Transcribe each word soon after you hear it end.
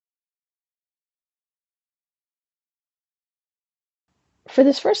For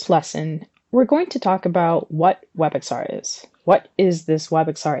this first lesson, we're going to talk about what WebXR is. What is this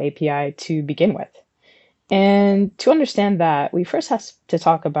WebXR API to begin with? And to understand that, we first have to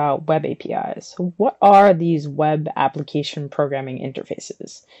talk about web APIs. What are these web application programming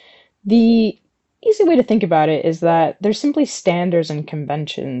interfaces? The easy way to think about it is that they're simply standards and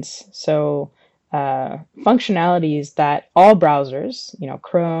conventions. So functionalities that all browsers,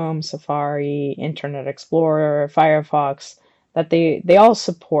 Chrome, Safari, Internet Explorer, Firefox, that they all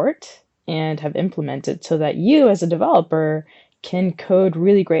support and have implemented so that you as a developer can code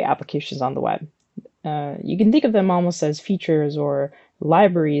really great applications on the web. You can think of them almost as features or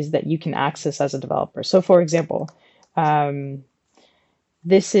libraries that you can access as a developer. So for example,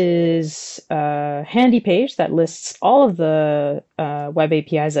 this is a handy page that lists all of the web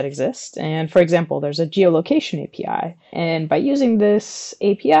APIs that exist. And for example, there's a geolocation API. And by using this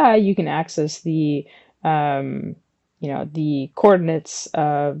API, you can access the the coordinates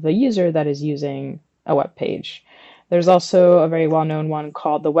of the user that is using a web page. There's also a very well-known one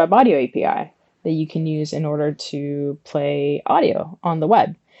called the Web Audio API that you can use in order to play audio on the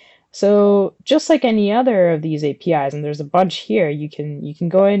web. So just like any other of these APIs, and there's a bunch here, you can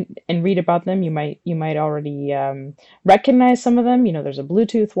go in and read about them. You might already recognize some of them. There's a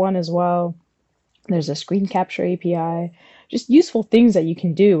Bluetooth one as well. There's a screen capture API. Just useful things that you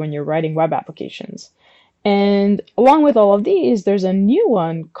can do when you're writing web applications. And along with all of these, there's a new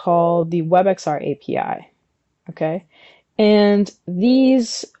one called the WebXR API. Okay. And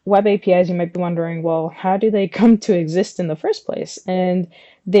these web APIs, you might be wondering, well, how do they come to exist in the first place? And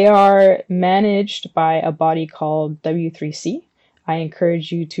they are managed by a body called W3C. I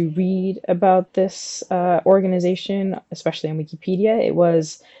encourage you to read about this organization, especially on Wikipedia. It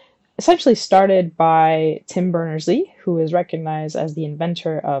was essentially started by Tim Berners-Lee, who is recognized as the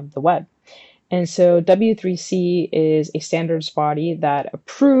inventor of the web. And so W3C is a standards body that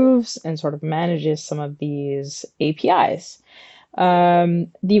approves and sort of manages some of these APIs. The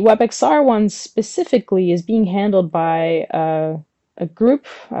WebXR one specifically is being handled by a group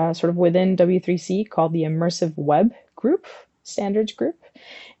sort of within W3C called the Immersive Web Group, Standards Group.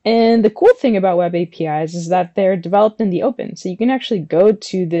 And the cool thing about web APIs is that they're developed in the open. So you can actually go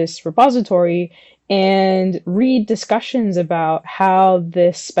to this repository and read discussions about how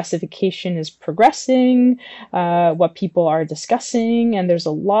this specification is progressing, what people are discussing, and there's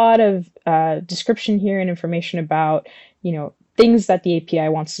a lot of description here and information about, things that the API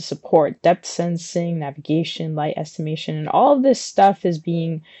wants to support: depth sensing, navigation, light estimation, and all of this stuff is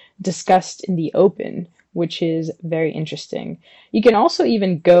being discussed in the open, which is very interesting. You can also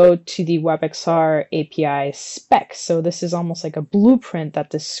even go to the WebXR API spec. So this is almost like a blueprint that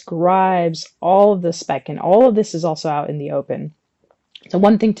describes all of the spec, and all of this is also out in the open. So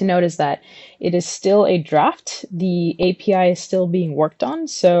one thing to note is that it is still a draft. The API is still being worked on.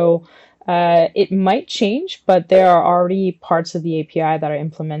 So it might change, but there are already parts of the API that are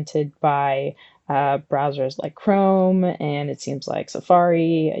implemented by browsers like Chrome, and it seems like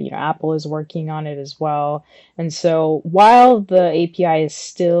Safari, Apple is working on it as well. And so while the API is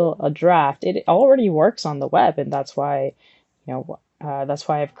still a draft, it already works on the web, and that's why, that's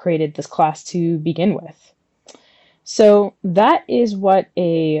why I've created this class to begin with. So that is what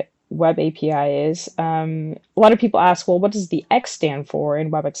a web API is. A lot of people ask, well, what does the X stand for in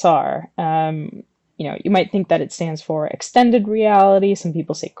WebXR? You might think that it stands for extended reality. Some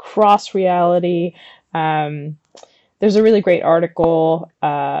people say cross reality. There's a really great article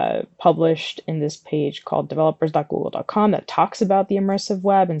published in this page called developers.google.com that talks about the immersive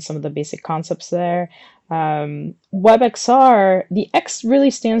web and some of the basic concepts there. WebXR, the X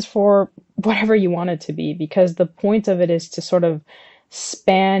really stands for whatever you want it to be, because the point of it is to sort of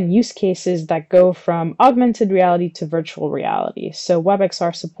span use cases that go from augmented reality to virtual reality. So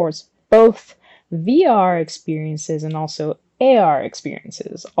WebXR supports both VR experiences and also AR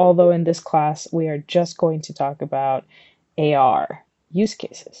experiences, although in this class we are just going to talk about AR use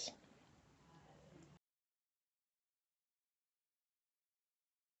cases.